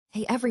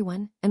Hey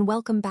everyone, and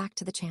welcome back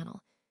to the channel.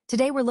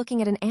 Today we're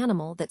looking at an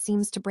animal that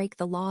seems to break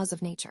the laws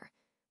of nature.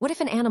 What if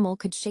an animal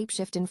could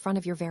shapeshift in front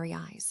of your very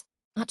eyes?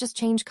 Not just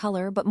change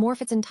color, but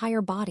morph its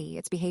entire body,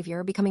 its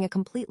behavior, becoming a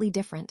completely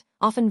different,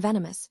 often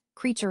venomous,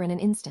 creature in an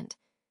instant.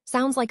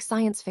 Sounds like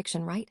science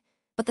fiction, right?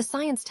 But the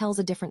science tells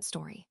a different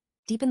story.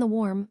 Deep in the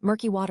warm,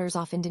 murky waters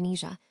off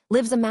Indonesia,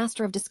 lives a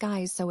master of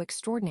disguise so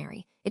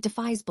extraordinary, it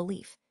defies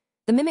belief.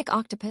 The Mimic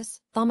Octopus,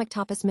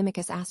 Thomictopus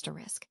mimicus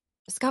asterisk.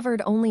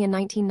 Discovered only in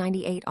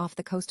 1998 off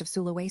the coast of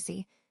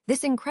Sulawesi,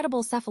 this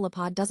incredible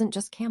cephalopod doesn't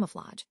just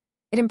camouflage.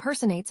 It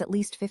impersonates at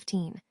least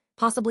 15,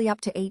 possibly up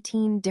to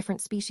 18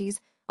 different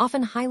species,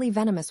 often highly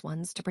venomous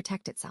ones, to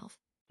protect itself.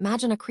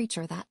 Imagine a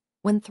creature that,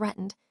 when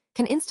threatened,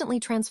 can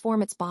instantly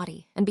transform its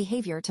body and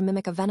behavior to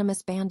mimic a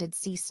venomous banded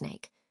sea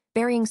snake,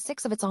 burying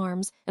 6 of its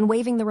arms and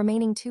waving the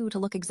remaining 2 to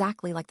look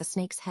exactly like the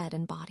snake's head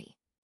and body.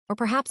 Or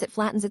perhaps it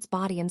flattens its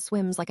body and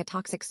swims like a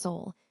toxic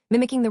soul,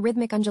 mimicking the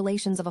rhythmic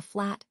undulations of a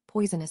flat,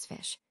 poisonous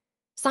fish.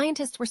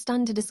 Scientists were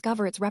stunned to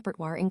discover its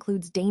repertoire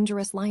includes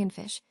dangerous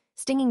lionfish,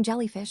 stinging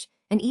jellyfish,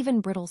 and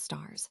even brittle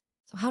stars.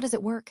 So how does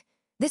it work?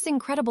 This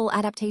incredible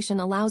adaptation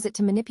allows it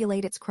to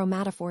manipulate its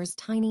chromatophores'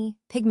 tiny,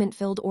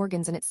 pigment-filled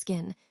organs in its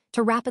skin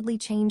to rapidly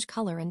change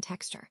color and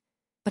texture.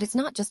 But it's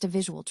not just a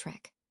visual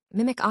trick.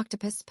 Mimic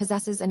Octopus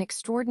possesses an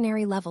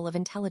extraordinary level of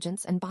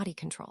intelligence and body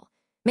control,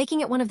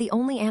 making it one of the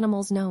only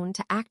animals known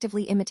to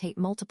actively imitate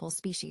multiple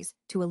species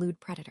to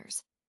elude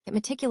predators. It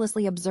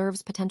meticulously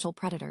observes potential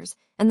predators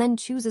and then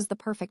chooses the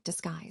perfect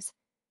disguise.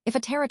 If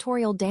a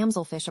territorial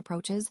damselfish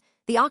approaches,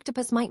 the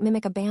octopus might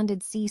mimic a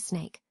banded sea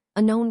snake,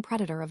 a known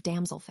predator of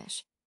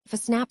damselfish. If a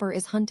snapper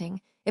is hunting,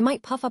 it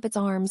might puff up its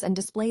arms and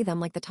display them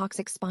like the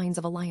toxic spines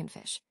of a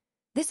lionfish.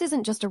 This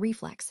isn't just a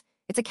reflex,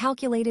 it's a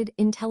calculated,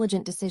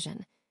 intelligent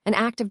decision, an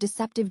act of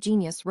deceptive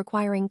genius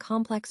requiring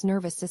complex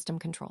nervous system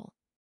control.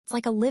 It's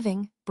like a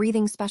living,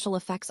 breathing special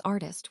effects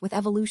artist with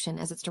evolution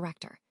as its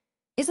director.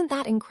 Isn't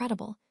that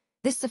incredible?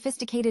 This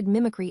sophisticated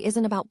mimicry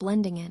isn't about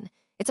blending in.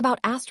 It's about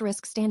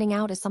asterisk standing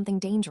out as something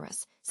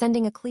dangerous,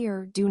 sending a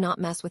clear, do not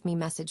mess with me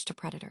message to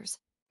predators.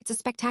 It's a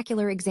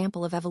spectacular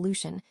example of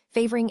evolution,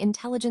 favoring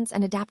intelligence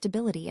and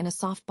adaptability in a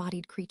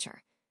soft-bodied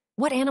creature.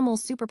 What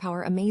animal's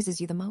superpower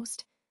amazes you the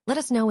most? Let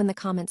us know in the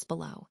comments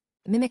below.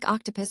 The Mimic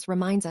Octopus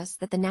reminds us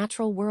that the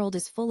natural world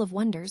is full of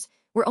wonders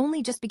we're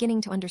only just beginning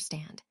to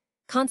understand,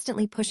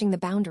 constantly pushing the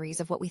boundaries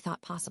of what we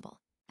thought possible.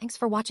 Thanks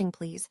for watching,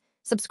 please.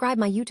 Subscribe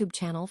my YouTube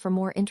channel for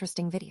more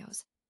interesting videos.